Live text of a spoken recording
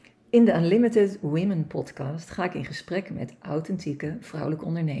In de Unlimited Women podcast ga ik in gesprek met authentieke vrouwelijke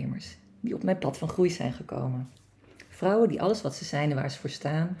ondernemers die op mijn pad van groei zijn gekomen. Vrouwen die alles wat ze zijn en waar ze voor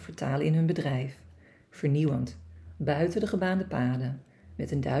staan vertalen in hun bedrijf. Vernieuwend, buiten de gebaande paden,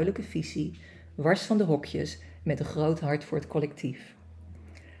 met een duidelijke visie, wars van de hokjes, met een groot hart voor het collectief.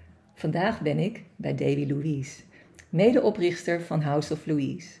 Vandaag ben ik bij Davy Louise, medeoprichter van House of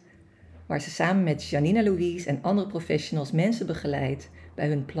Louise, waar ze samen met Janina Louise en andere professionals mensen begeleidt bij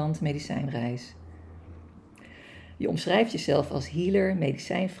hun plant-medicijnreis. Je omschrijft jezelf als healer,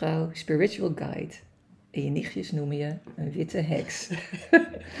 medicijnvrouw, spiritual guide. En je nichtjes noemen je een witte heks.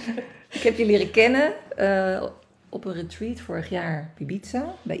 Ik heb je leren kennen op een retreat vorig jaar op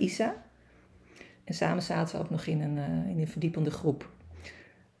Ibiza, bij Isa. En samen zaten we ook nog in een verdiepende groep.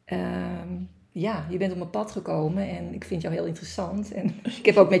 Je bent op mijn pad gekomen en ik vind jou heel interessant. En ik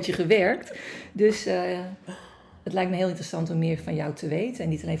heb ook met je gewerkt. Dus het lijkt me heel interessant om meer van jou te weten. En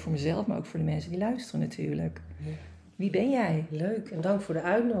niet alleen voor mezelf, maar ook voor de mensen die luisteren natuurlijk. Ja. Wie ben jij? Leuk, en dank voor de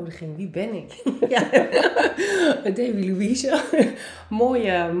uitnodiging. Wie ben ik? Ja. Davy Louise.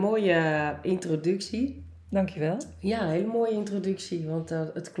 mooie introductie. Dankjewel. Ja, een hele mooie introductie. Want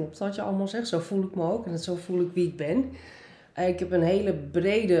het klopt wat je allemaal zegt. Zo voel ik me ook. En zo voel ik wie ik ben. Ik heb een hele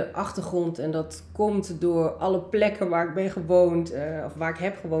brede achtergrond. En dat komt door alle plekken waar ik ben gewoond. Of waar ik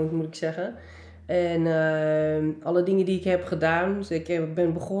heb gewoond, moet ik zeggen. En alle dingen die ik heb gedaan. Dus ik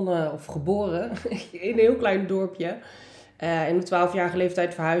ben begonnen of geboren in een heel klein dorpje. En op 12-jarige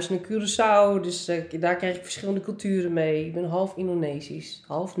leeftijd verhuisd naar Curaçao. Dus daar kreeg ik verschillende culturen mee. Ik ben half Indonesisch,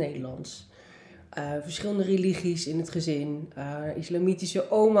 half Nederlands. Verschillende religies in het gezin.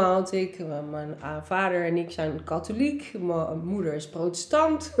 Islamitische oma had ik. Mijn vader en ik zijn katholiek. Mijn moeder is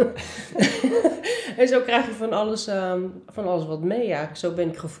protestant. En zo krijg je van alles wat mee. Ja. Zo ben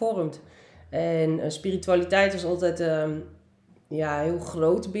ik gevormd. En spiritualiteit was altijd heel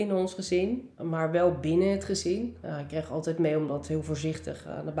groot binnen ons gezin. Maar wel binnen het gezin. Ik kreeg altijd mee om dat heel voorzichtig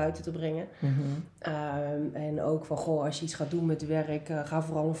naar buiten te brengen. Mm-hmm. En ook van, als je iets gaat doen met werk, ga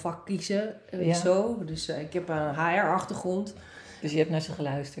vooral een vak kiezen. Ja. Zo. Dus ik heb een HR-achtergrond. Dus je hebt naar ze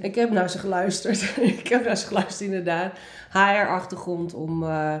geluisterd? Ik heb naar ze geluisterd. Ik heb naar ze geluisterd, inderdaad. HR-achtergrond om...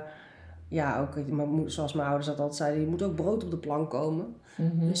 ook, zoals mijn ouders dat altijd zeiden, je moet ook brood op de plank komen.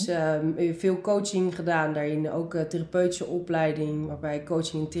 Mm-hmm. Dus veel coaching gedaan, daarin ook therapeutische opleiding, waarbij ik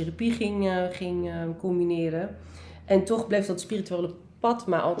coaching en therapie ging combineren. En toch bleef dat spirituele pad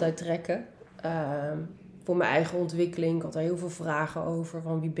me altijd trekken. Voor mijn eigen ontwikkeling. Ik had daar heel veel vragen over,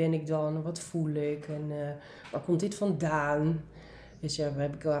 van wie ben ik dan, wat voel ik en waar komt dit vandaan? Dus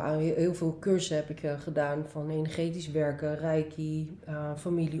heel veel cursussen heb ik gedaan van energetisch werken, reiki,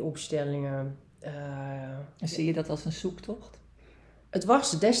 familieopstellingen. En zie je dat als een zoektocht? Het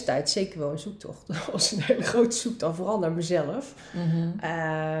was destijds zeker wel een zoektocht. Dat was een hele grote zoektocht, vooral naar mezelf.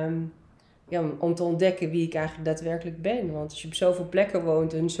 Mm-hmm. Om te ontdekken wie ik eigenlijk daadwerkelijk ben. Want als je op zoveel plekken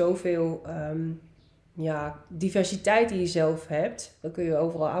woont en zoveel diversiteit in jezelf hebt, dan kun je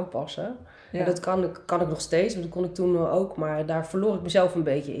overal aanpassen. Ja. En dat kan ik nog steeds, want dat kon ik toen ook. Maar daar verloor ik mezelf een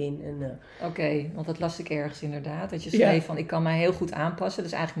beetje in. Oké, want dat las ik ergens inderdaad. Dat je schreef van, ik kan mij heel goed aanpassen.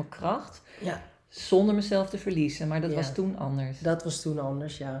 Dat is eigenlijk mijn kracht. Ja. Zonder mezelf te verliezen. Maar dat was toen anders. Dat was toen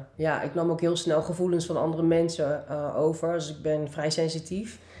anders, ja. Ja, ik nam ook heel snel gevoelens van andere mensen over. Dus ik ben vrij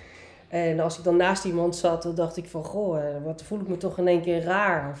sensitief. En als ik dan naast iemand zat, dan dacht ik van, wat voel ik me toch in één keer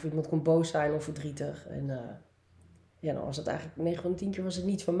raar. Of iemand kon boos zijn of verdrietig. En dan was het eigenlijk 9 van de 10 keer was het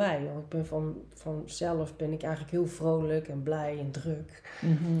niet van mij. Want ik ben vanzelf ben ik eigenlijk heel vrolijk en blij en druk.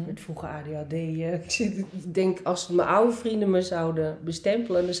 Mm-hmm. Met vroeger ADHD. Ik denk, als mijn oude vrienden me zouden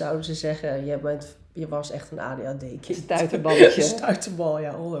bestempelen, dan zouden ze zeggen, je was echt een ADHD-kind. Stuiterballetje. Stuiterbal,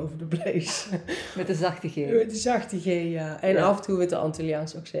 ja, all over the place. Met een zachte G. Met een zachte G, ja. En af en toe met een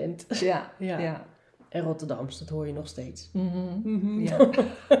Antilliaans accent. Ja. En Rotterdams, dat hoor je nog steeds. Mm-hmm. Mm-hmm. Ja.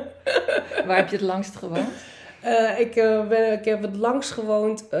 Waar heb je het langst gewoond? Ik heb het langst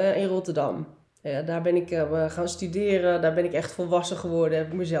gewoond in Rotterdam. Ja, daar ben ik gaan studeren. Daar ben ik echt volwassen geworden. Heb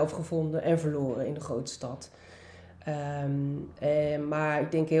ik mezelf gevonden en verloren in de grote stad. Maar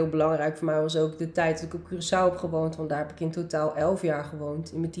ik denk heel belangrijk voor mij was ook de tijd dat ik op Curaçao heb gewoond. Want daar heb ik in totaal 11 jaar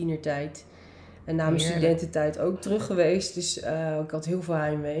gewoond in mijn tienertijd. En na mijn studententijd ook terug geweest. Dus ik had heel veel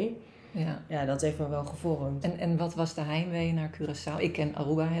heimwee. Ja, dat heeft me wel gevormd. En wat was de heimwee naar Curaçao? Ik ken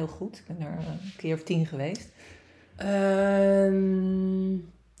Aruba heel goed. Ik ben er een keer of 10 geweest.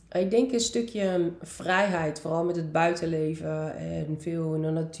 Ik denk een stukje vrijheid, vooral met het buitenleven en veel in de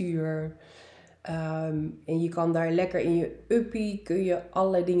natuur. En je kan daar lekker in je uppie, kun je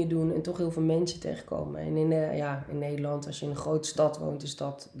allerlei dingen doen en toch heel veel mensen tegenkomen. En in Nederland, als je in een grote stad woont,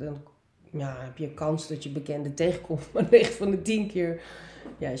 dan heb je kans dat je bekenden tegenkomt. Maar 9 van de 10 keer,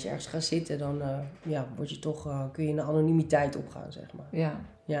 als je ergens gaat zitten, dan word je toch, kun je in de anonimiteit opgaan, zeg maar.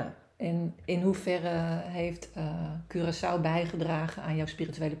 Ja. En in hoeverre heeft Curaçao bijgedragen aan jouw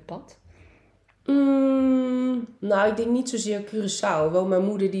spirituele pad? Nou, ik denk niet zozeer Curaçao. Wel mijn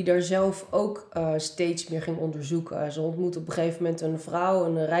moeder die daar zelf ook steeds meer ging onderzoeken. Ze ontmoette op een gegeven moment een vrouw,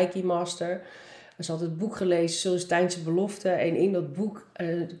 een Reiki-master. Ze had het boek gelezen, Solstijnse Belofte. En in dat boek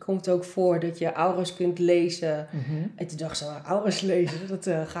komt ook voor dat je auras kunt lezen. Mm-hmm. En toen dacht ze, auras lezen,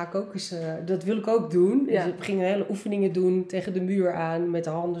 ga ik ook eens, dat wil ik ook doen. Ja. Dus we gingen hele oefeningen doen, tegen de muur aan, met de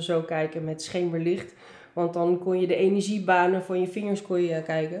handen zo kijken, met schemerlicht. Want dan kon je de energiebanen van je vingers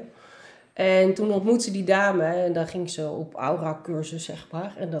kijken. En toen ontmoette ze die dame en dan ging ze op aura-cursus, zeg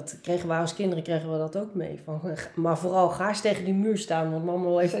maar. En dat kregen we als kinderen dat ook mee. Maar vooral, ga eens tegen die muur staan, want mama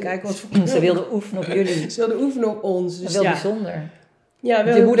wil even kijken wat voor... Ze wilde oefenen op jullie. Ze wilde oefenen op ons. Dus wel bijzonder. Ja,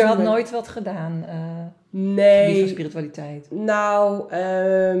 wel je moeder bijzonder. had nooit wat gedaan nee. van spiritualiteit? Nou,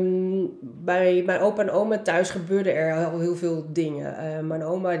 bij mijn opa en oma thuis gebeurde er al heel veel dingen. Mijn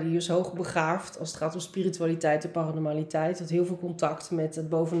oma die is hoogbegaafd als het gaat om spiritualiteit en paranormaliteit. Had heel veel contact met het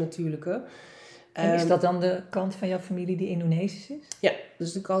bovennatuurlijke. En is dat dan de kant van jouw familie die Indonesisch is? Ja,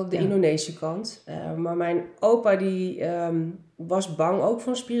 dus de Indonesische kant. Maar mijn opa die was bang ook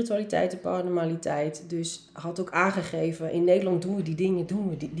van spiritualiteit en paranormaliteit. Dus had ook aangegeven, in Nederland doen we die dingen,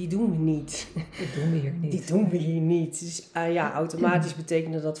 die doen we niet. Die doen we hier niet. Die doen we hier niet. Dus automatisch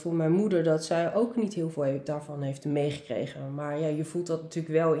betekende dat voor mijn moeder dat zij ook niet heel veel daarvan heeft meegekregen. Maar ja, je voelt dat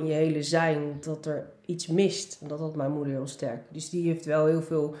natuurlijk wel in je hele zijn, dat er iets mist. En dat had mijn moeder heel sterk. Dus die heeft wel heel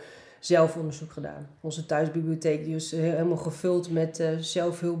veel zelfonderzoek gedaan. Onze thuisbibliotheek die is helemaal gevuld met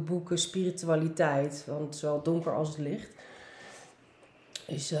zelfhulpboeken, spiritualiteit. Want zowel donker als het licht.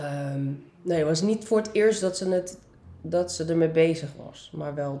 Dus het was niet voor het eerst dat ze ermee bezig was.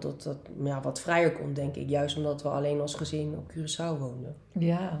 Maar wel dat wat vrijer kon, denk ik. Juist omdat we alleen als gezin op Curaçao woonden.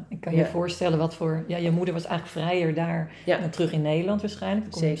 Ja, ik kan je voorstellen wat voor... Ja, je moeder was eigenlijk vrijer daar dan terug in Nederland waarschijnlijk.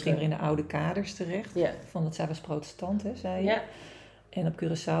 Dan kom je misschien weer in de oude kaders terecht. Ja. Van dat zij was protestant, hè, zei je. Ja. En op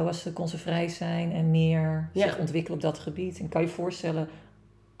Curaçao kon ze vrij zijn en meer zich ontwikkelen op dat gebied. En kan je voorstellen,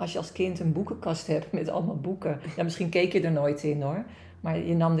 als je als kind een boekenkast hebt met allemaal boeken. Ja, misschien keek je er nooit in hoor. Maar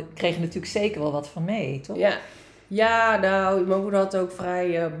je kreeg er natuurlijk zeker wel wat van mee, toch? Ja, nou, mijn moeder had ook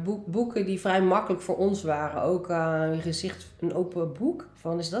vrij boeken die vrij makkelijk voor ons waren. Ook een open boek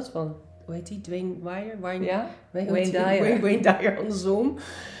van, is dat van, hoe heet die? Dwayne Wyer? Wayne Dyer, andersom.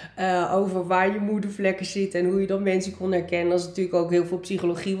 Over waar je moedervlekken zitten en hoe je dan mensen kon herkennen. Dat is natuurlijk ook heel veel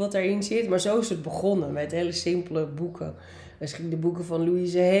psychologie wat daarin zit. Maar zo is het begonnen met hele simpele boeken. Dus ging de boeken van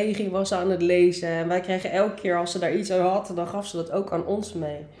Louise Hay was aan het lezen. En wij kregen elke keer als ze daar iets aan had, dan gaf ze dat ook aan ons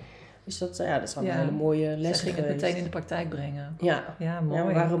mee. Dus dat is wel een hele mooie les geweest. Ze ging het meteen in de praktijk brengen. Ja, mooi. Ja,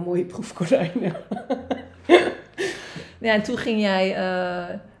 we waren mooie proefkonijnen. Ja, en toen ging jij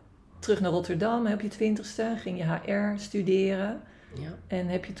terug naar Rotterdam op je 20ste. Ging je HR studeren. Ja. En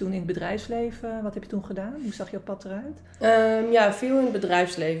heb je toen in het bedrijfsleven, wat heb je toen gedaan? Hoe zag jouw pad eruit? Veel in het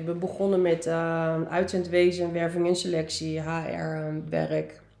bedrijfsleven. Ik ben begonnen met uitzendwezen, werving en selectie,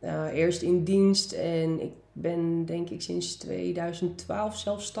 HR-werk. Eerst in dienst en ik ben denk ik sinds 2012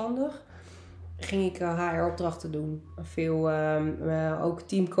 zelfstandig. Ging ik HR-opdrachten doen. Veel ook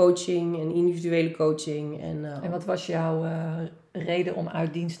teamcoaching en individuele coaching. En wat was jouw reden om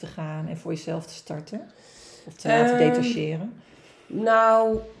uit dienst te gaan en voor jezelf te starten? Of te laten detacheren?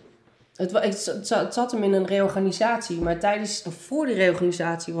 Nou, het zat hem in een reorganisatie. Maar voor die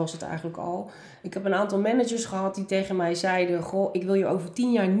reorganisatie was het eigenlijk al. Ik heb een aantal managers gehad die tegen mij zeiden, goh, ik wil je over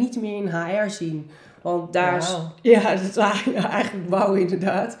 10 jaar niet meer in HR zien. Want daar is... Ja, dat was eigenlijk wauw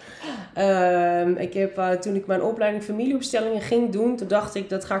inderdaad. Ik heb, toen ik mijn opleiding familieopstellingen ging doen, toen dacht ik,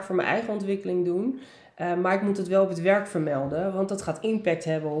 dat ga ik voor mijn eigen ontwikkeling doen. Maar ik moet het wel op het werk vermelden, want dat gaat impact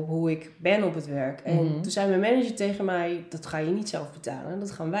hebben op hoe ik ben op het werk. En toen zei mijn manager tegen mij, dat ga je niet zelf betalen,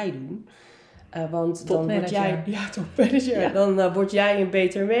 dat gaan wij doen. Want dan word jij... Ja, topmanager. Ja. Dan word jij een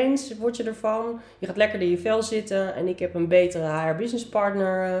beter mens, word je ervan. Je gaat lekker in je vel zitten en ik heb een betere HR-business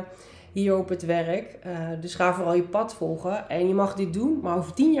partner hier op het werk. Dus ga vooral je pad volgen en je mag dit doen, maar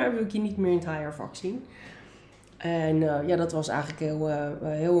over 10 jaar wil ik je niet meer in het HR-vak zien. En dat was eigenlijk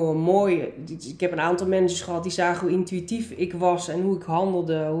heel mooi. Ik heb een aantal managers gehad die zagen hoe intuïtief ik was en hoe ik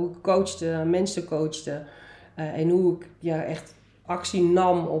handelde, hoe ik coachte, mensen coachte. En hoe ik echt actie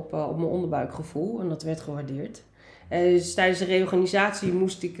nam op mijn onderbuikgevoel. En dat werd gewaardeerd. Dus tijdens de reorganisatie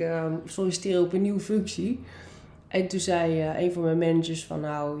moest ik solliciteren op een nieuwe functie. En toen zei een van mijn managers van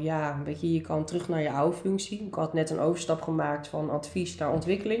weet je kan terug naar je oude functie. Ik had net een overstap gemaakt van advies naar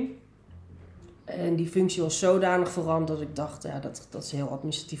ontwikkeling. En die functie was zodanig veranderd dat ik dacht, ja, dat is heel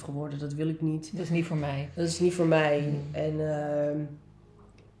administratief geworden. Dat wil ik niet. Dat is niet voor mij. Dat is niet voor mij. En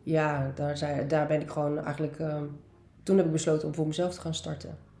ja, daar ben ik gewoon eigenlijk... toen heb ik besloten om voor mezelf te gaan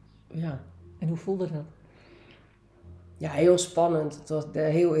starten. Ja. En hoe voelde dat? Ja, heel spannend. Het was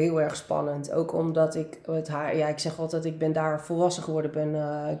heel, heel erg spannend. Ook omdat ik het haar... Ja, ik zeg altijd, ik ben daar volwassen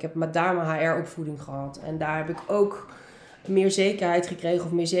geworden. Ik heb daar mijn HR-opvoeding gehad. En daar heb ik ook meer zekerheid gekregen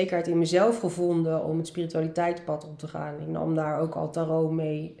of meer zekerheid in mezelf gevonden om het spiritualiteitspad op te gaan. Ik nam daar ook al tarot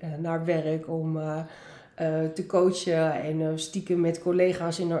mee naar werk om te coachen en stiekem met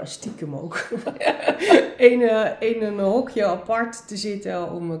collega's stiekem ook in een hokje apart te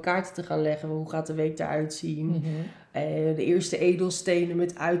zitten om kaarten te gaan leggen. Hoe gaat de week eruit zien? Mm-hmm. De eerste edelstenen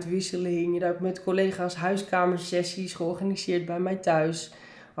met uitwisseling. Daar heb ik met collega's huiskamersessies georganiseerd bij mij thuis.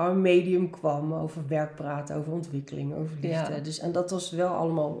 Waar een medium kwam over werk praten, over ontwikkeling, over liefde. Ja. Dus, en dat was wel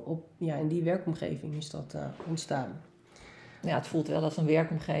allemaal in die werkomgeving is dat ontstaan. Ja, het voelt wel als een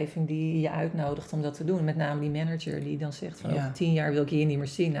werkomgeving die je uitnodigt om dat te doen. Met name die manager die dan zegt van over 10 jaar wil ik je hier niet meer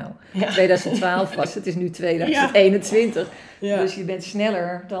zien. Nou, 2012 was het is nu 2021. Ja. Dus je bent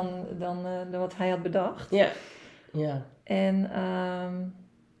sneller dan wat hij had bedacht. Ja. Ja. En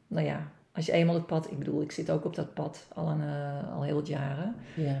nou ja, als je eenmaal het pad... Ik bedoel, ik zit ook op dat pad al heel wat jaren.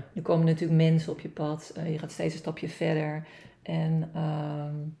 Ja. Er komen natuurlijk mensen op je pad. Je gaat steeds een stapje verder. En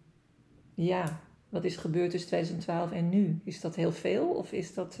ja... Wat is er gebeurd tussen 2012 en nu? Is dat heel veel of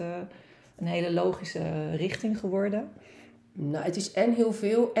is dat een hele logische richting geworden? Nou, het is en heel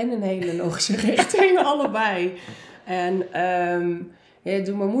veel en een hele logische richting, allebei. En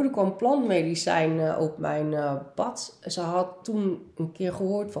toen mijn moeder kwam plantmedicijn op mijn pad. Ze had toen een keer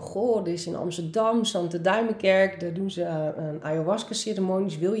gehoord van, goh, dit is in Amsterdam, Sante Duimenkerk. Daar doen ze een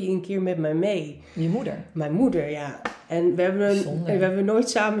ayahuasca-ceremonies. Wil je een keer met mij mee? Je moeder? Mijn moeder, ja. En we hebben nooit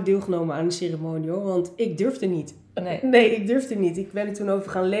samen deelgenomen aan de ceremonie, hoor. Want ik durfde niet. Nee, ik durfde niet. Ik ben er toen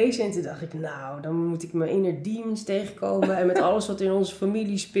over gaan lezen en toen dacht ik, nou, dan moet ik mijn inner demons tegenkomen. En met alles wat in onze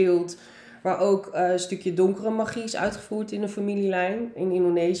familie speelt... Waar ook een stukje donkere magie is uitgevoerd in de familielijn in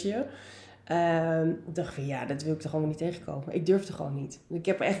Indonesië. Ik dacht van ja, dat wil ik toch gewoon niet tegenkomen. Ik durfde gewoon niet. Ik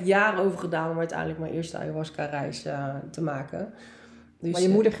heb er echt jaren over gedaan om uiteindelijk mijn eerste ayahuasca-reis te maken. Dus, maar je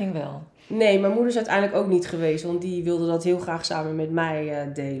moeder ging wel? Nee, mijn moeder is uiteindelijk ook niet geweest. Want die wilde dat heel graag samen met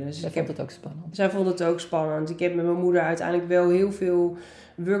mij delen. Dus zij vond het ook spannend? Zij vond het ook spannend. Ik heb met mijn moeder uiteindelijk wel heel veel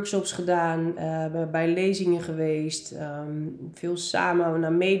workshops gedaan, bij lezingen geweest, veel samen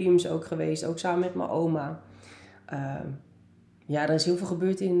naar mediums ook geweest, ook samen met mijn oma. Ja, er is heel veel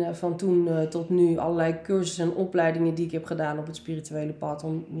gebeurd van toen tot nu. Allerlei cursussen en opleidingen die ik heb gedaan op het spirituele pad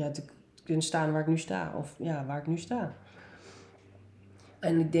om te kunnen staan waar ik nu sta. Of ja, waar ik nu sta.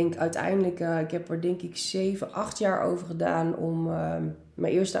 En ik denk uiteindelijk, ik heb er denk ik 7, 8 jaar over gedaan om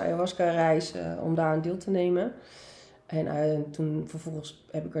mijn eerste ayahuasca-reis, om daar aan deel te nemen. En toen vervolgens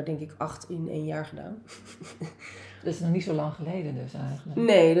heb ik er denk ik 8 in 1 jaar gedaan. Dat is nog niet zo lang geleden dus eigenlijk.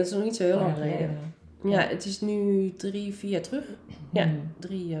 Nee, dat is nog niet zo heel lang geleden. Ja, het is nu 3, 4 jaar terug. Ja,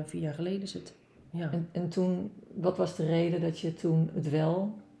 3, 4 jaar geleden is het. Ja. En toen, wat was de reden dat je toen het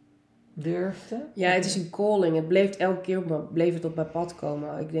wel durfde? Ja, het is een calling. Het bleef elke keer bleef het op mijn pad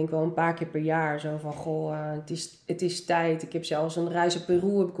komen. Ik denk wel een paar keer per jaar. Zo van, goh, het is tijd. Ik heb zelfs een reis op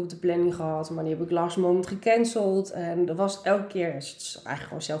Peru heb ik op de planning gehad. Maar die heb ik last moment gecanceld. En dat was elke keer, het is eigenlijk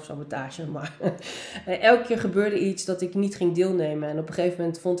gewoon zelfsabotage. Maar elke keer gebeurde iets dat ik niet ging deelnemen. En op een gegeven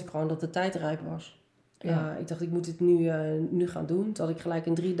moment vond ik gewoon dat de tijd rijp was. Ja. Ik dacht, ik moet het nu gaan doen. Toen had ik gelijk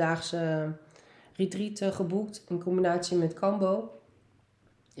een 3-daagse retreat geboekt. In combinatie met Kambo.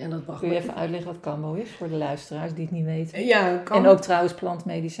 Ja, dat kun je even uitleggen wat Kambo is voor de luisteraars die het niet weten? Ja, en ook trouwens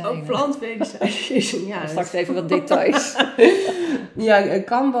plantmedicijn. Ook plantmedicijn. Ja, straks even wat details. Ja,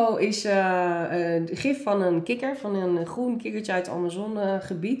 Kambo is gif van een kikker, van een groen kikkertje uit het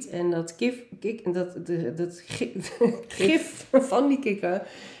Amazonegebied. En dat gif van die kikker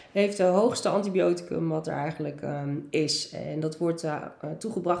heeft de hoogste antibioticum wat er eigenlijk is. En dat wordt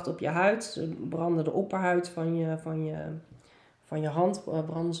toegebracht op je huid. Ze branden de opperhuid van je hand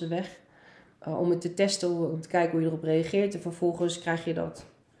branden ze weg. Om het te testen, om te kijken hoe je erop reageert. En vervolgens krijg je dat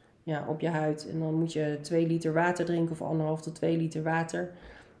op je huid. En dan moet je 2 liter water drinken of 1,5 tot 2 liter water.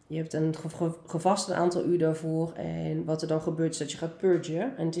 Je hebt een gevast aantal uur daarvoor. En wat er dan gebeurt is dat je gaat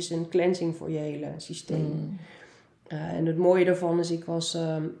purgen. En het is een cleansing voor je hele systeem. En het mooie daarvan is, ik was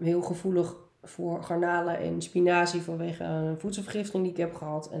heel gevoelig voor garnalen en spinazie vanwege een voedselvergiftiging die ik heb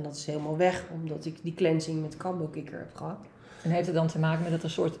gehad. En dat is helemaal weg, omdat ik die cleansing met Kambo-kikker heb gehad. En heeft het dan te maken met dat er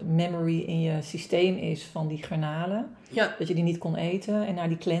een soort memory in je systeem is van die garnalen? Ja. Dat je die niet kon eten en na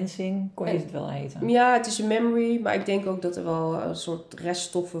die cleansing kon je het wel eten? Ja, het is een memory, maar ik denk ook dat er wel een soort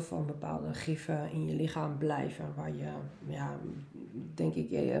reststoffen van bepaalde giften in je lichaam blijven. Waar je, denk ik,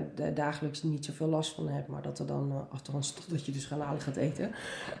 dagelijks niet zoveel last van hebt. Maar dat er dan, althans totdat je dus garnalen gaat eten.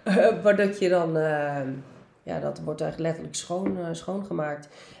 Maar dat je dan, dat wordt eigenlijk letterlijk schoongemaakt.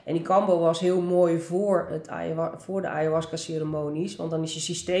 En die kambo was heel mooi voor de ayahuasca ceremonies. Want dan is je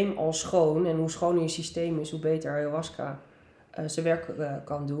systeem al schoon. En hoe schoner je systeem is, hoe beter ayahuasca zijn werk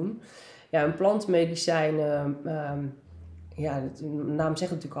kan doen. Ja, een plantmedicijn, de naam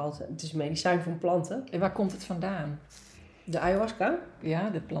zegt natuurlijk altijd, het is medicijn van planten. En waar komt het vandaan? De ayahuasca? Ja,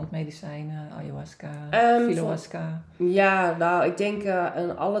 de plantmedicijnen, ayahuasca, filohuasca. Ja, nou, ik denk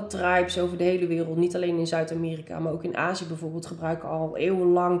alle tribes over de hele wereld, niet alleen in Zuid-Amerika, maar ook in Azië bijvoorbeeld, gebruiken al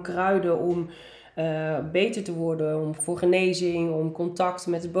eeuwenlang kruiden om beter te worden, voor genezing, om contact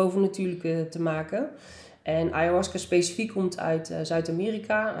met het bovennatuurlijke te maken. En ayahuasca specifiek komt uit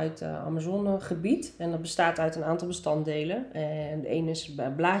Zuid-Amerika, uit het Amazonegebied. En dat bestaat uit een aantal bestanddelen. En de ene is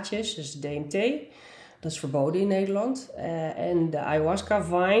blaadjes, dus DMT. Dat is verboden in Nederland. En de ayahuasca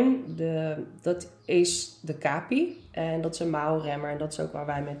vine, dat is de kapi. En dat is een maalremmer. En dat is ook waar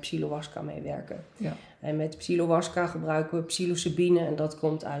wij met psilohuasca mee werken. Ja. En met psilohuasca gebruiken we psilocybine. En dat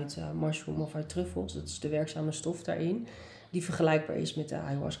komt uit mushroom of uit truffels. Dat is de werkzame stof daarin. Die vergelijkbaar is met de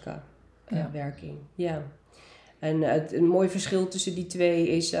ayahuasca werking. Ja. En een mooi verschil tussen die twee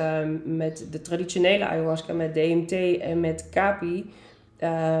is met de traditionele ayahuasca, met DMT en met kapi,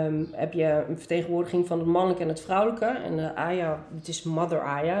 heb je een vertegenwoordiging van het mannelijke en het vrouwelijke. En de aya, het is mother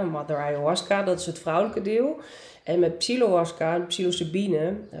aya, mother ayahuasca, dat is het vrouwelijke deel. En met psilohuasca, de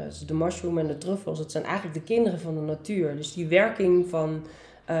psilocybine, dus de mushroom en de truffels, dat zijn eigenlijk de kinderen van de natuur. Dus die werking van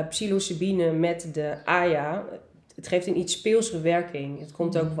psilocybine met de aya, het geeft een iets speelsere werking. Het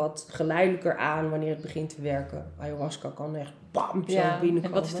komt ook wat geleidelijker aan wanneer het begint te werken. Ayahuasca kan echt bam, zo binnenkomen.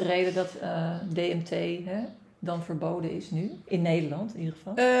 En wat is de reden dat DMT dan verboden is nu? In Nederland in ieder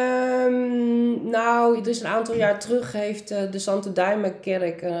geval? Er is een aantal jaar terug heeft de Santo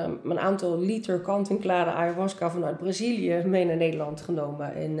Daime-kerk een aantal liter kant-en-klare ayahuasca vanuit Brazilië mee naar Nederland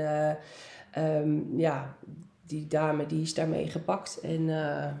genomen. En die dame die is daarmee gepakt. En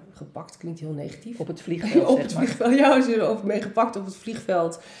gepakt klinkt heel negatief. Op het vliegveld, op het vliegveld, ja, ze zijn mee gepakt op het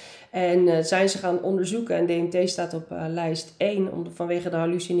vliegveld. En zijn ze gaan onderzoeken. En DMT staat op lijst 1 vanwege de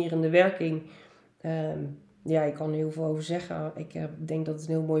hallucinerende werking. Ik kan er heel veel over zeggen. Ik denk dat het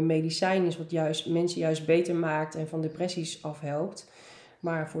een heel mooi medicijn is. Wat mensen juist beter maakt en van depressies afhelpt.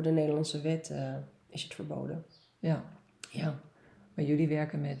 Maar voor de Nederlandse wet is het verboden. Ja. Ja. Maar jullie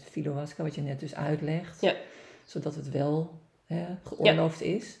werken met filohuasca, wat je net dus uitlegt. Ja. Zodat het wel geoorloofd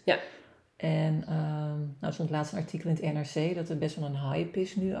is. Ja. En er stond laatst een artikel in het NRC dat er best wel een hype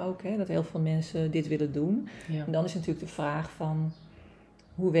is nu ook. Hè, dat heel veel mensen dit willen doen. Ja. En dan is natuurlijk de vraag van,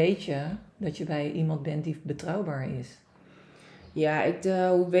 hoe weet je dat je bij iemand bent die betrouwbaar is? Ja,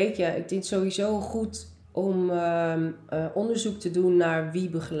 hoe weet je? Ik denk sowieso goed om onderzoek te doen naar wie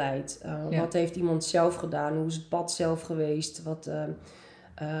begeleidt. Wat heeft iemand zelf gedaan? Hoe is het pad zelf geweest?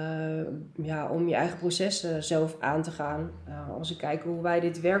 Om je eigen processen zelf aan te gaan. Als we kijken hoe wij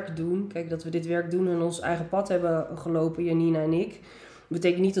dit werk doen. Kijk, dat we dit werk doen en ons eigen pad hebben gelopen, Janina en ik.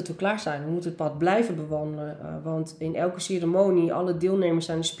 Betekent niet dat we klaar zijn. We moeten het pad blijven bewandelen. Want in elke ceremonie, alle deelnemers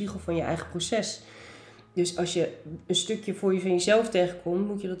zijn een spiegel van je eigen proces. Dus als je een stukje van jezelf tegenkomt,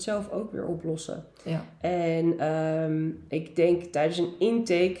 moet je dat zelf ook weer oplossen. Ja. En ik denk tijdens een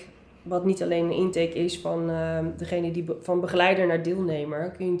intake, wat niet alleen een intake is van degene die van begeleider naar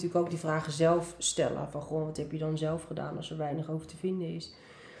deelnemer, kun je natuurlijk ook die vragen zelf stellen. Van wat heb je dan zelf gedaan als er weinig over te vinden is.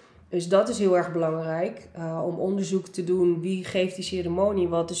 Dus dat is heel erg belangrijk, om onderzoek te doen. Wie geeft die ceremonie?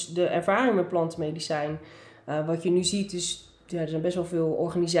 Wat is de ervaring met plantmedicijn? Wat je nu ziet is, er zijn best wel veel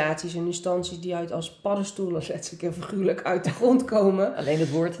organisaties en instanties die uit als paddenstoelen, letterlijk en figuurlijk, uit de grond komen. Alleen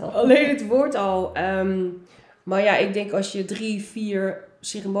het woord al. Maar ja, ik denk als je 3-4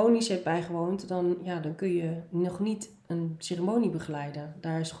 ceremonies hebt bijgewoond, dan kun je nog niet een ceremonie begeleiden.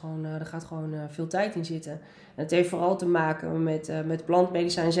 Daar gaat gewoon veel tijd in zitten. En het heeft vooral te maken met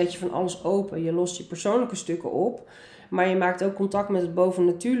plantmedicijn. Zet je van alles open. Je lost je persoonlijke stukken op. Maar je maakt ook contact met het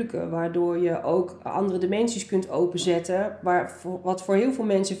bovennatuurlijke. Waardoor je ook andere dimensies kunt openzetten. Wat voor heel veel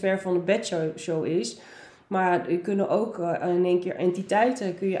mensen ver van de bedshow is. Maar je kunnen ook in één keer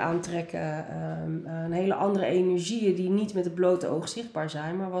entiteiten kun je aantrekken. Een hele andere energieën die niet met het blote oog zichtbaar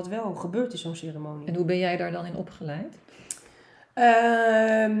zijn. Maar wat wel gebeurt in zo'n ceremonie. En hoe ben jij daar dan in opgeleid?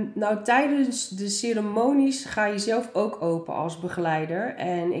 Tijdens de ceremonies ga je zelf ook open als begeleider.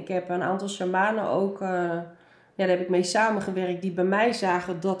 En ik heb een aantal shamanen ook daar heb ik mee samengewerkt die bij mij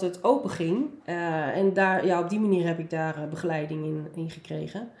zagen dat het open ging. En op die manier heb ik daar begeleiding in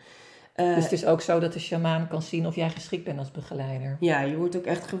gekregen. Dus het is ook zo dat de sjamaan kan zien of jij geschikt bent als begeleider. Ja, je wordt ook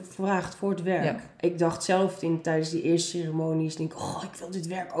echt gevraagd voor het werk. Ja. Ik dacht zelf tijdens die eerste ceremonies, ik wil dit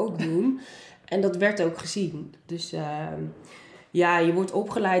werk ook doen. En dat werd ook gezien. Dus je wordt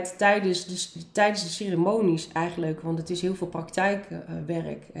opgeleid tijdens de ceremonies eigenlijk. Want het is heel veel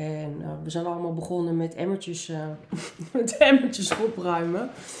praktijkwerk. En we zijn allemaal begonnen met emmertjes, opruimen.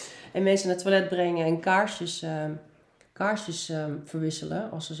 En mensen naar het toilet brengen en kaarsjes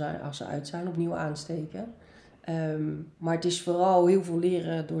verwisselen als ze uit zijn, opnieuw aansteken. Maar het is vooral heel veel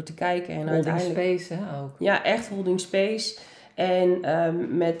leren door te kijken. En holding space, hè, ook. Ja, echt holding space. En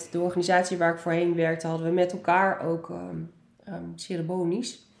met de organisatie waar ik voorheen werkte, hadden we met elkaar ook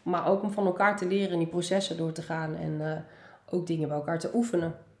ceremonies. Maar ook om van elkaar te leren en die processen door te gaan. En ook dingen bij elkaar te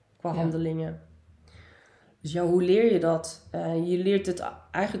oefenen qua handelingen. Dus hoe leer je dat? Je leert het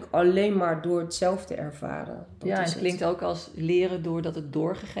eigenlijk alleen maar door het zelf te ervaren. En het klinkt ook als leren doordat het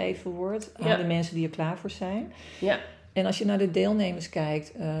doorgegeven wordt aan de mensen die er klaar voor zijn. Ja. En als je naar de deelnemers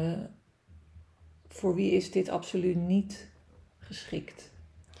kijkt, voor wie is dit absoluut niet geschikt?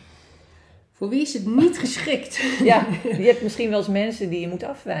 Voor wie is het niet geschikt? Ja, je hebt misschien wel eens mensen die je moet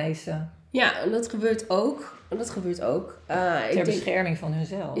afwijzen. Ja, en dat gebeurt ook. Ter bescherming van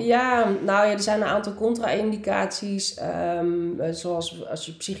hunzelf. Ja, er zijn een aantal contra-indicaties. Zoals als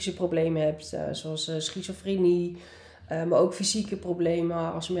je psychische problemen hebt, zoals schizofrenie. Maar ook fysieke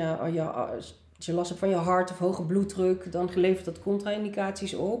problemen. Als je last hebt van je hart of hoge bloeddruk, dan levert dat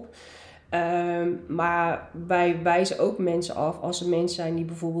contra-indicaties op. Maar wij wijzen ook mensen af als er mensen zijn die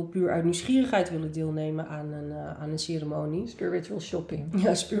bijvoorbeeld puur uit nieuwsgierigheid willen deelnemen aan een ceremonie. Spiritual shopping.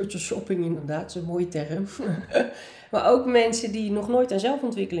 Ja, spiritual shopping inderdaad, dat is een mooie term. Maar ook mensen die nog nooit aan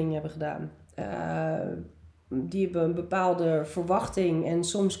zelfontwikkeling hebben gedaan. Die hebben een bepaalde verwachting en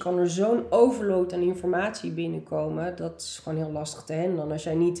soms kan er zo'n overload aan informatie binnenkomen. Dat is gewoon heel lastig te handelen. Als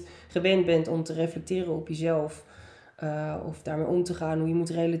jij niet gewend bent om te reflecteren op jezelf of daarmee om te gaan, hoe je moet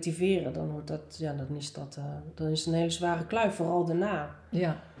relativeren, dan is het een hele zware kluif, vooral daarna.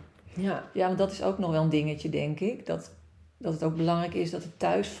 Ja, want dat is ook nog wel een dingetje, denk ik. Dat het ook belangrijk is dat het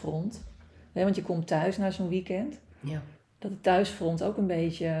thuisfront, want je komt thuis na zo'n weekend, dat het thuisfront ook een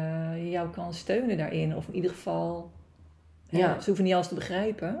beetje jou kan steunen daarin. Of in ieder geval, ze hoeven niet alles te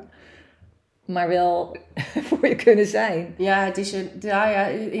begrijpen, maar wel voor je kunnen zijn. Ja,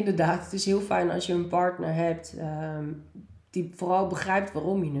 inderdaad. Het is heel fijn als je een partner hebt die vooral begrijpt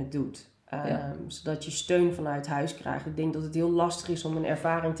waarom je het doet. Zodat je steun vanuit huis krijgt. Ik denk dat het heel lastig is om een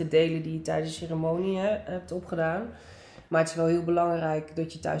ervaring te delen die je tijdens de ceremonie hebt opgedaan. Maar het is wel heel belangrijk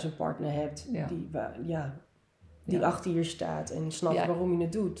dat je thuis een partner hebt die achter je staat en snapt waarom je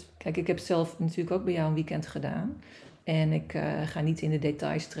het doet. Kijk, ik heb zelf natuurlijk ook bij jou een weekend gedaan. En ik ga niet in de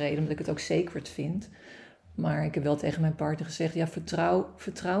details treden, omdat ik het ook sacred vind. Maar ik heb wel tegen mijn partner gezegd,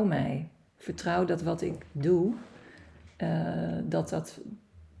 vertrouw mij. Vertrouw dat wat ik doe,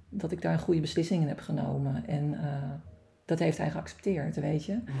 dat ik daar een goede beslissing in heb genomen. En dat heeft hij geaccepteerd, weet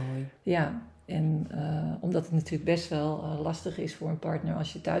je. Mooi. Ja, en omdat het natuurlijk best wel lastig is voor een partner.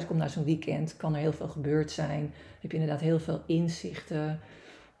 Als je thuis komt na zo'n weekend, kan er heel veel gebeurd zijn. Heb je inderdaad heel veel inzichten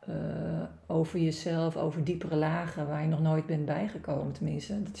over jezelf, over diepere lagen waar je nog nooit bent bijgekomen,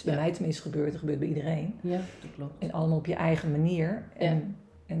 tenminste. Dat is bij mij tenminste gebeurd, dat gebeurt bij iedereen. Ja, dat klopt. En allemaal op je eigen manier.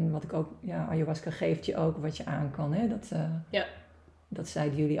 En wat ik ook, ayahuasca geeft je ook wat je aan kan, hè? Dat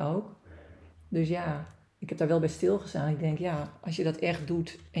zeiden jullie ook. Dus ik heb daar wel bij stilgestaan. Ik denk, als je dat echt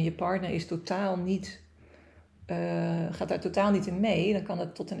doet en je partner is totaal niet, gaat daar totaal niet in mee, dan kan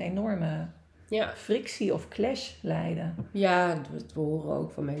dat tot een enorme frictie of clash leiden. Ja, we horen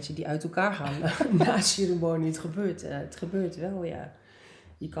ook van mensen die uit elkaar gaan na ceremonie. Het gebeurt wel, ja.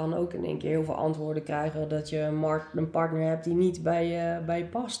 Je kan ook in één keer heel veel antwoorden krijgen dat je een partner hebt die niet bij je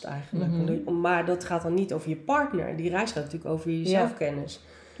past eigenlijk. Mm-hmm. Maar dat gaat dan niet over je partner. Die reis gaat natuurlijk over je zelfkennis.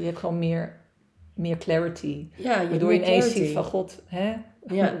 Je hebt gewoon meer clarity. Ja, waardoor je ineens ziet van God, hè?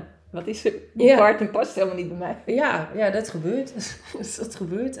 Ja. Wat is er? Die partner past helemaal niet bij mij. Ja, dat gebeurt. Dat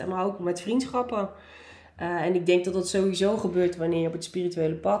gebeurt. Maar ook met vriendschappen. En ik denk dat dat sowieso gebeurt wanneer je op het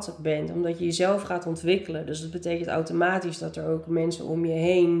spirituele pad bent. Omdat je jezelf gaat ontwikkelen. Dus dat betekent automatisch dat er ook mensen om je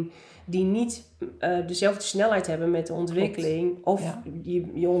heen die niet dezelfde snelheid hebben met de ontwikkeling. Klopt. Of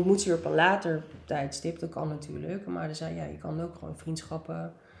je ontmoet ze op een later tijdstip. Dat kan natuurlijk. Maar je kan ook gewoon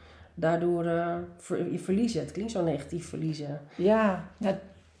vriendschappen daardoor je verliezen. Het klinkt zo negatief, verliezen.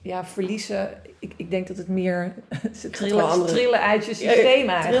 Ja, verliezen. Ik denk dat het meer trillen uit je systeem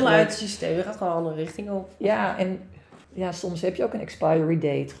eigenlijk. Trillen uit je systeem. Je gaat gewoon een andere richting op. Ja, en Ja, soms heb je ook een expiry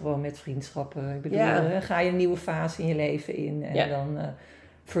date gewoon met vriendschappen. Ik bedoel, ga je een nieuwe fase in je leven in en dan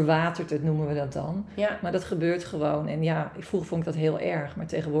verwatert het, noemen we dat dan. Ja. Maar dat gebeurt gewoon. En ja, vroeger vond ik dat heel erg. Maar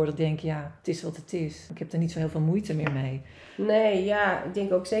tegenwoordig denk ik, ja, het is wat het is. Ik heb er niet zo heel veel moeite meer mee. Nee, ja, ik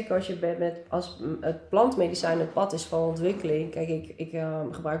denk ook zeker als het plantmedicijn het pad is van ontwikkeling. Kijk, ik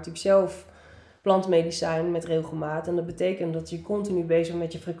gebruik natuurlijk zelf plantmedicijn met regelmaat. En dat betekent dat je continu bezig bent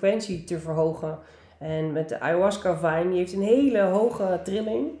met je frequentie te verhogen. En met de ayahuasca-wijn, die heeft een hele hoge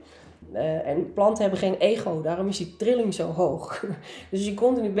trilling. En planten hebben geen ego, daarom is die trilling zo hoog. Dus je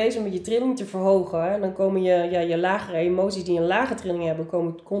continu bezig met je trilling te verhogen. En dan komen je lagere emoties die een lage trilling hebben,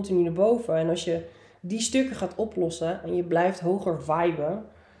 komen continu naar boven. En als je die stukken gaat oplossen en je blijft hoger viben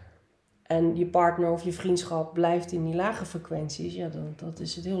en je partner of je vriendschap blijft in die lage frequenties, ja, dan dat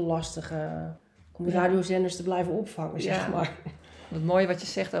is het heel lastig om de radiozenders te blijven opvangen, zeg maar. Het mooie wat je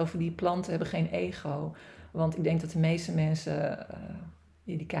zegt over die planten hebben geen ego. Want ik denk dat de meeste mensen,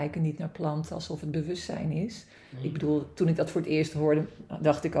 die kijken niet naar planten alsof het bewustzijn is. Nee. Ik bedoel, toen ik dat voor het eerst hoorde,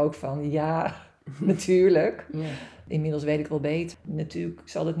 dacht ik ook van, ja, natuurlijk. Ja. Inmiddels weet ik wel beter. Natuurlijk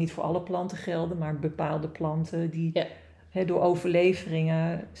zal het niet voor alle planten gelden, maar bepaalde planten die door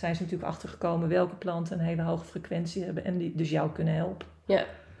overleveringen zijn ze natuurlijk achtergekomen welke planten een hele hoge frequentie hebben en die dus jou kunnen helpen. Ja,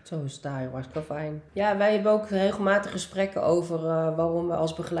 zo is het ayahuasca fijn. Ja, wij hebben ook regelmatig gesprekken over waarom we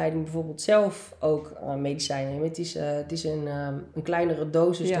als begeleiding bijvoorbeeld zelf ook medicijn nemen. Het is een kleinere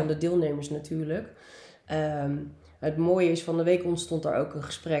dosis dan de deelnemers natuurlijk. Het mooie is, van de week ontstond daar ook een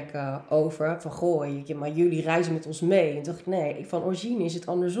gesprek over. Van, goh, maar jullie reizen met ons mee. En toen dacht ik, nee, van origine is het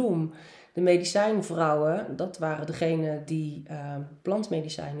andersom. De medicijnvrouwen, dat waren degenen die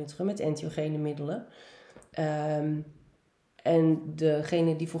plantmedicijn nuttigen met entheogene middelen. En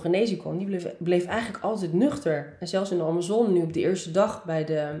degene die voor genezing kwam, die bleef eigenlijk altijd nuchter. En zelfs in de Amazone, nu op de eerste dag bij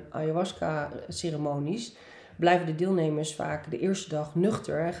de ayahuasca-ceremonies, blijven de deelnemers vaak de eerste dag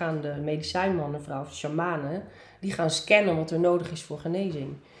nuchter. En gaan de medicijnmannen, vrouwen, of shamanen, die gaan scannen wat er nodig is voor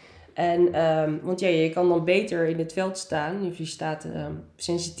genezing. En, want je kan dan beter in het veld staan. Je staat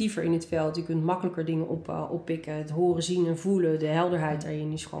sensitiever in het veld. Je kunt makkelijker dingen oppikken. Het horen, zien en voelen. De helderheid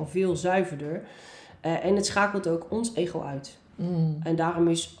daarin is gewoon veel zuiverder. En het schakelt ook ons ego uit. En daarom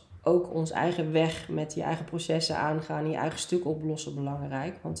is ook ons eigen weg met je eigen processen aangaan, je eigen stuk oplossen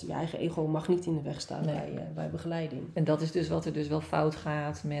belangrijk. Want je eigen ego mag niet in de weg staan bij begeleiding. En dat is dus wat er dus wel fout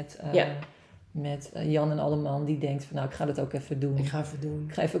gaat met Jan en Alleman, die denkt van, nou, ik ga dat ook even doen. Ik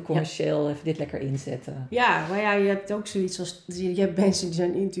ga even commercieel even dit lekker inzetten. Ja, maar ja, je hebt ook zoiets als, je hebt mensen die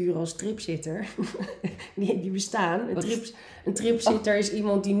zijn in te huren als tripzitter. die bestaan. Een tripzitter is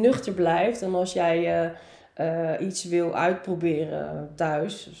iemand die nuchter blijft. En als jij iets wil uitproberen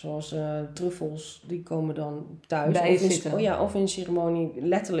thuis, zoals truffels, die komen dan thuis. Of in een ceremonie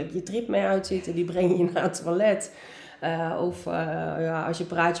letterlijk je trip mee uitzitten, die breng je naar het toilet. Als je een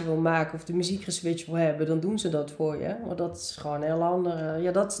praatje wil maken of de muziek geswitcht wil hebben, dan doen ze dat voor je. Maar dat is gewoon een heel ander.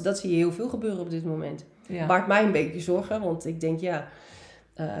 Ja, dat zie je heel veel gebeuren op dit moment. Ja. Baart mij een beetje zorgen, want ik denk, je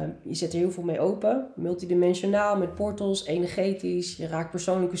zet er heel veel mee open. Multidimensionaal, met portals, energetisch. Je raakt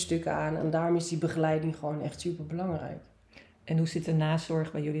persoonlijke stukken aan en daarom is die begeleiding gewoon echt super belangrijk. En hoe ziet de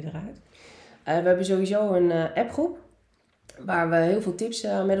nazorg bij jullie eruit? We hebben sowieso een appgroep, waar we heel veel tips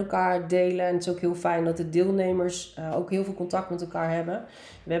met elkaar delen. En het is ook heel fijn dat de deelnemers ook heel veel contact met elkaar hebben.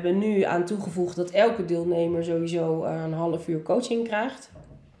 We hebben nu aan toegevoegd dat elke deelnemer sowieso een half uur coaching krijgt.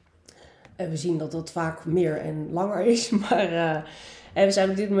 En we zien dat dat vaak meer en langer is. Maar en we zijn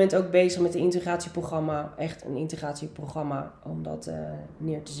op dit moment ook bezig met een integratieprogramma. Echt een integratieprogramma om dat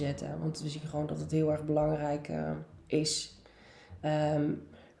neer te zetten. Want we zien gewoon dat het heel erg belangrijk is.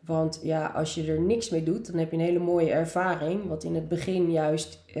 Want ja, als je er niks mee doet, dan heb je een hele mooie ervaring. Wat in het begin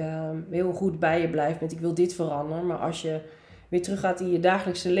juist heel goed bij je blijft met ik wil dit veranderen. Maar als je weer teruggaat in je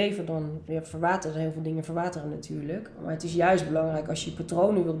dagelijkse leven, dan verwateren heel veel dingen natuurlijk. Maar het is juist belangrijk als je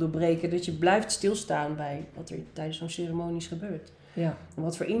patronen wil doorbreken, dat je blijft stilstaan bij wat er tijdens zo'n ceremonies gebeurt. Ja. En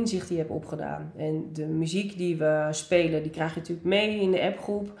wat voor inzicht je hebt opgedaan. En de muziek die we spelen, die krijg je natuurlijk mee in de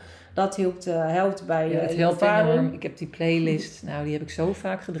appgroep. Dat helpt bij je het helpt enorm. Ik heb die playlist, die heb ik zo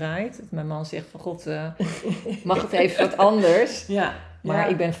vaak gedraaid. Dat mijn man zegt van, god, mag het even wat anders? Ja. Maar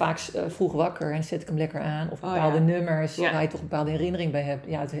ik ben vaak vroeg wakker en zet ik hem lekker aan. Of bepaalde nummers waar je toch een bepaalde herinnering bij hebt.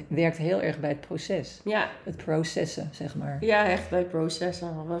 Ja, het werkt heel erg bij het proces. Ja. Het processen, zeg maar. Ja, echt bij het processen.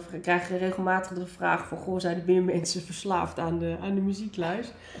 We krijgen regelmatig de vraag van, goh, zijn er meer mensen verslaafd aan de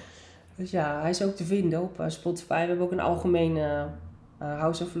muzieklijst? Dus ja, hij is ook te vinden op Spotify. We hebben ook een algemene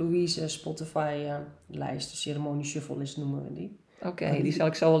House of Louise Spotify lijst. De ceremonie shuffle noemen we die. Oké, die zal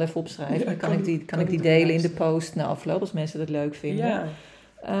ik zo wel even opschrijven. Dan kan ik die delen in de post na afloop als mensen dat leuk vinden.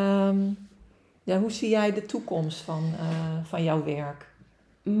 Ja. Ja, hoe zie jij de toekomst van jouw werk?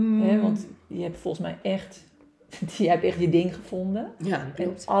 Mm. Want je hebt volgens mij echt, je hebt echt je ding gevonden. Ja, En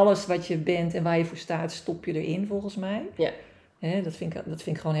klopt. alles wat je bent en waar je voor staat, stop je erin volgens mij. Ja. Dat vind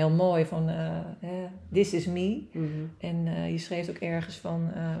ik gewoon heel mooi. Van, this is me. Mm-hmm. En je schreef ook ergens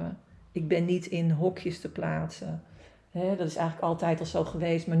van, ik ben niet in hokjes te plaatsen. Dat is eigenlijk altijd al zo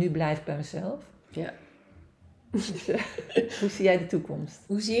geweest, maar nu blijf ik bij mezelf. Ja. Dus, hoe zie jij de toekomst?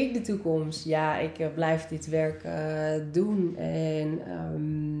 Hoe zie ik de toekomst? Ja, ik blijf dit werk doen. En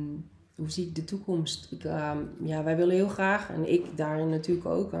hoe zie ik de toekomst? Wij willen heel graag, en ik daarin natuurlijk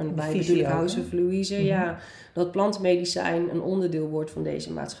ook, en wij bedoel House of Louise, Mm-hmm. dat plantmedicijn een onderdeel wordt van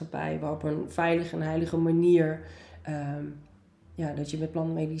deze maatschappij. Waarop een veilige en heilige manier, dat je met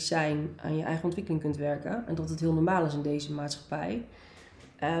plantmedicijn aan je eigen ontwikkeling kunt werken. En dat het heel normaal is in deze maatschappij.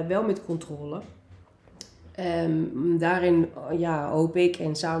 Wel met controle. Daarin hoop ik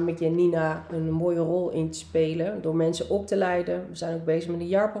en samen met Janina een mooie rol in te spelen door mensen op te leiden. We zijn ook bezig met een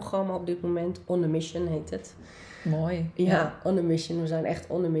jaarprogramma op dit moment. On a Mission heet het. Mooi. Ja, on a mission. We zijn echt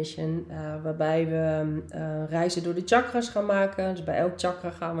on a mission. Waarbij we reizen door de chakras gaan maken. Dus bij elk chakra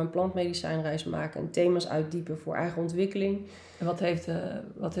gaan we een plantmedicijnreis maken. En thema's uitdiepen voor eigen ontwikkeling. En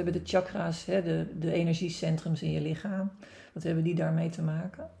wat hebben de chakra's, de energiecentrums in je lichaam, wat hebben die daarmee te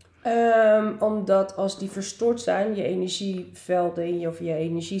maken? Omdat als die verstoord zijn, je energievelden of je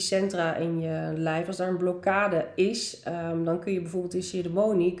energiecentra in je lijf, als daar een blokkade is, dan kun je bijvoorbeeld in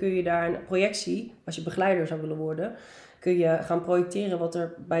ceremonie, kun je daar een projectie, als je begeleider zou willen worden, kun je gaan projecteren wat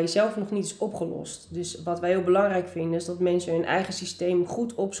er bij jezelf nog niet is opgelost. Dus wat wij heel belangrijk vinden, is dat mensen hun eigen systeem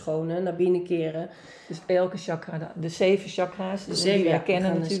goed opschonen, naar binnen keren. Dus elke chakra, de 7 chakra's, die wij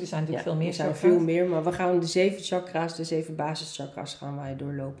kennen natuurlijk, er zijn natuurlijk veel meer er zijn chakra's. veel meer, maar we gaan de 7 chakra's, de 7 basischakras gaan wij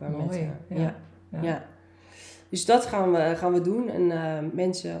doorlopen. Mooi, Ja. Dus dat gaan we doen en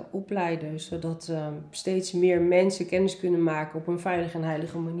mensen opleiden, zodat steeds meer mensen kennis kunnen maken op een veilige en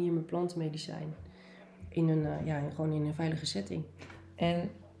heilige manier met plantmedicijn. Gewoon in een veilige setting. En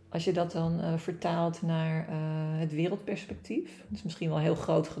als je dat dan vertaalt naar het wereldperspectief, dat is misschien wel heel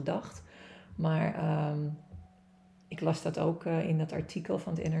groot gedacht, maar ik las dat ook in dat artikel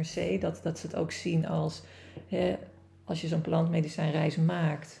van het NRC, dat ze het ook zien als, als je zo'n plantmedicijnreis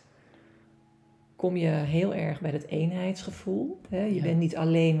maakt, kom je heel erg bij dat eenheidsgevoel. Je bent niet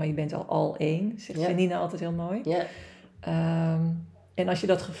alleen, maar je bent al één, zegt Janina altijd heel mooi. Ja. En als je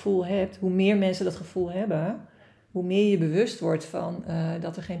dat gevoel hebt, hoe meer mensen dat gevoel hebben, hoe meer je bewust wordt van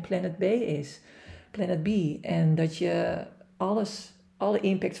dat er geen planet B is. Planet B. En dat je alle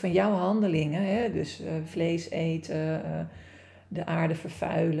impact van jouw handelingen, dus vlees eten, de aarde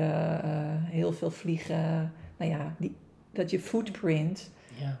vervuilen, heel veel vliegen, dat je footprint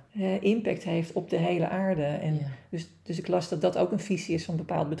impact heeft op de hele aarde. En dus ik las dat dat ook een visie is van een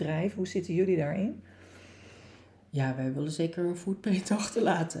bepaald bedrijf. Hoe zitten jullie daarin? Ja, wij willen zeker een footprint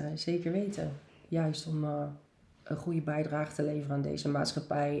achterlaten. Zeker weten. Juist om een goede bijdrage te leveren aan deze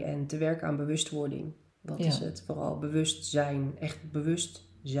maatschappij en te werken aan bewustwording. Dat is het. Vooral bewustzijn. Echt bewust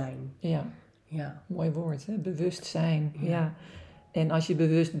zijn. Ja. Mooi woord, hè? Bewustzijn. Ja. En als je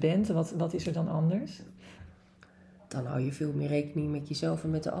bewust bent, wat is er dan anders? Dan hou je veel meer rekening met jezelf en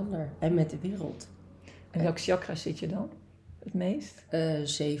met de ander. En met de wereld. En welk chakra zit je dan? Het meest?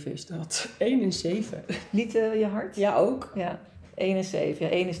 7 is dat. 1 en 7. Niet je hart? Ja, ook. Ja, 1 en 7.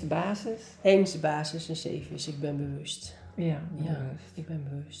 Ja, 1 is de basis. 1 is de basis en 7 is ik ben bewust. Ja, bewust. Ik ben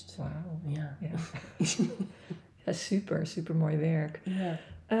bewust. Wauw. Ja. Ja, super mooi werk.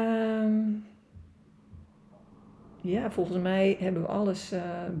 Ja. Volgens mij hebben we alles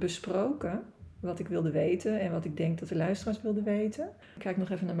besproken wat ik wilde weten en wat ik denk dat de luisteraars wilden weten. Ik kijk nog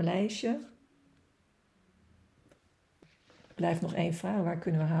even naar mijn lijstje. Er blijft nog 1 vraag. Waar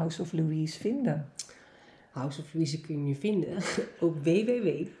kunnen we House of Louise vinden? House of Louise kun je vinden op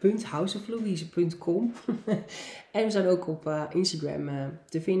www.houseoflouise.com. En we zijn ook op Instagram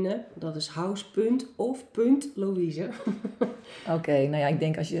te vinden. Dat is house.of.louise. Oké, ik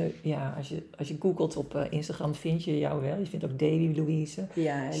denk als je googelt op Instagram vind je jou wel. Je vindt ook Davy Louise,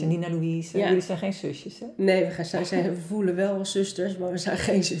 Janina Louise. Ja. Jullie zijn geen zusjes, hè? Nee, we voelen wel als zusters, maar we zijn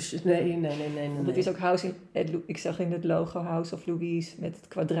geen zusjes. Nee. Dat is ook ik zag in het logo House of Louise met het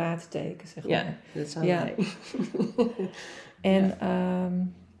kwadraatteken, zeg maar. Ja, dat zijn wij. En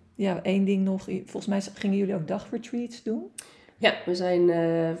 1 ding nog. Volgens mij gingen jullie ook dagretreats doen? Ja, we zijn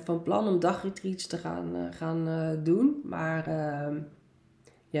van plan om dagretreats te gaan doen. Maar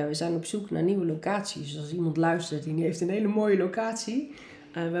we zijn op zoek naar nieuwe locaties. Dus als iemand luistert en die heeft een hele mooie locatie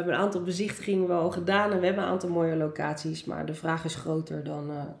We hebben een aantal bezichtigingen wel gedaan en we hebben een aantal mooie locaties. Maar de vraag is groter dan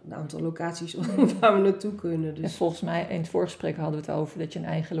het aantal locaties waar we naartoe kunnen. En Dus volgens mij, in het vorige hadden we het over dat je een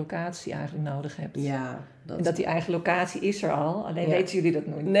eigen locatie eigenlijk nodig hebt. ja, En dat die eigen locatie is er al, alleen Ja. weten jullie dat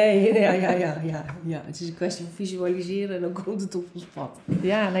nog niet. Nee, ja. Het is een kwestie van visualiseren en dan komt het op ons pad.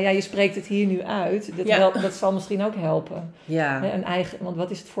 Ja, nou ja, je spreekt het hier nu uit. Dat zal misschien ook helpen. Ja. Hè, want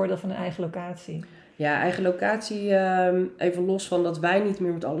wat is het voordeel van een eigen locatie? Ja, eigen locatie, even los van dat wij niet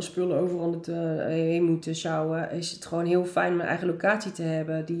meer met alle spullen overal heen moeten sjouwen, is het gewoon heel fijn om een eigen locatie te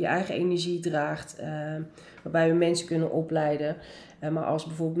hebben die je eigen energie draagt, waarbij we mensen kunnen opleiden. Maar als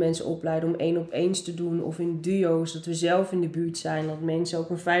bijvoorbeeld mensen opleiden om 1-op-1's te doen of in duo's, dat we zelf in de buurt zijn, dat mensen ook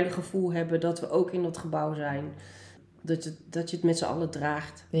een veilig gevoel hebben dat we ook in dat gebouw zijn. Dat je het met z'n allen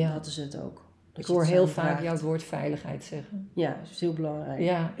draagt, Ja. dat is het ook. Ik hoor heel vaak jou het woord veiligheid zeggen. Ja, dat is heel belangrijk.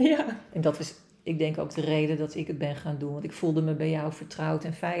 Ja, Ja. en dat is, ik denk ook de reden dat ik het ben gaan doen. Want ik voelde me bij jou vertrouwd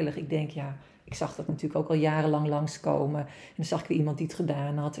en veilig. Ik denk, ja, ik zag dat natuurlijk ook al jarenlang langskomen. En dan zag ik weer iemand die het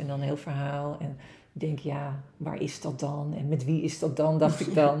gedaan had en dan een heel verhaal. En ik denk, ja, waar is dat dan? En met wie is dat dan, dacht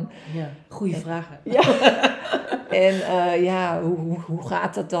ik dan. Ja, goede vragen. Ja. En hoe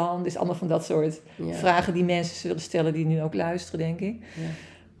gaat dat dan? Dus allemaal van dat soort vragen die mensen zullen stellen die nu ook luisteren, denk ik. Ja.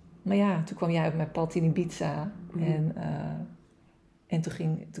 Maar ja, toen kwam jij op mijn pad in Ibiza. En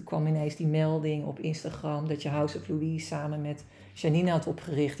toen kwam ineens die melding op Instagram dat je House of Louise samen met Janine had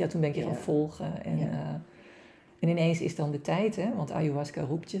opgericht. Ja, toen ben ik je gaan volgen. En ineens is dan de tijd, hè? Want ayahuasca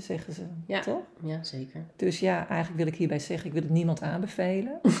roept je, zeggen ze. Ja. Toch? Ja, zeker. Dus ja, eigenlijk wil ik hierbij zeggen, ik wil het niemand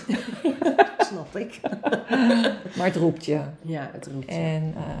aanbevelen. Snap ik. Maar het roept je. Ja, het roept je.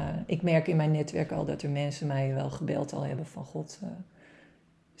 En ik merk in mijn netwerk al dat er mensen mij wel gebeld al hebben van God,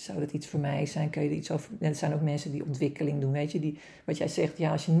 zou dat iets voor mij zijn? Kun je er iets over... En er zijn ook mensen die ontwikkeling doen, weet je. Wat jij zegt,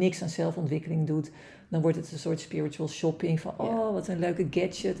 ja, als je niks aan zelfontwikkeling doet, dan wordt het een soort spiritual shopping van, oh, wat een leuke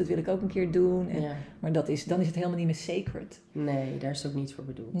gadget, dat wil ik ook een keer doen. En, maar dan is het helemaal niet meer sacred. Nee, daar is het ook niet voor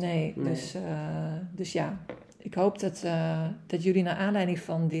bedoeld. Nee. Dus ja, ik hoop dat jullie naar aanleiding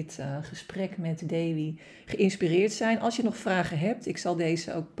van dit gesprek met Dewi geïnspireerd zijn. Als je nog vragen hebt, ik zal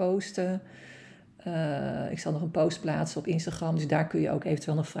deze ook posten. Ik zal nog een post plaatsen op Instagram, dus daar kun je ook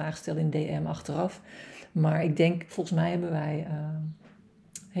eventueel nog vragen stellen in DM achteraf. Maar ik denk, volgens mij hebben wij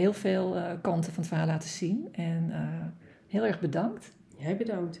heel veel kanten van het verhaal laten zien. En heel erg bedankt. Jij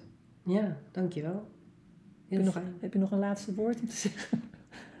bedankt. Ja, dankjewel. Heb je nog een laatste woord om te zeggen?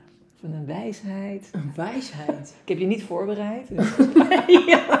 Of een wijsheid? Een wijsheid? Ik heb je niet voorbereid. Dus.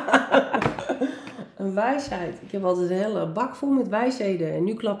 Een wijsheid. Ik heb altijd een hele bak vol met wijsheden en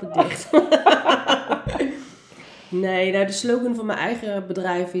nu klap ik dicht. Nee, nou, de slogan van mijn eigen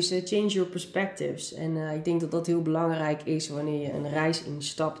bedrijf is Change Your Perspectives. En ik denk dat dat heel belangrijk is wanneer je een reis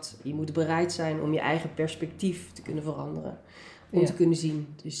instapt. Je moet bereid zijn om je eigen perspectief te kunnen veranderen. Om te kunnen zien.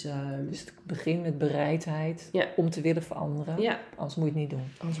 Dus het begint met bereidheid om te willen veranderen. Ja. Anders moet je het niet doen.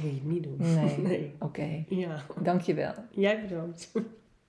 Anders moet je het niet doen. Nee. Oké. Ja. Dankjewel. Jij bedankt.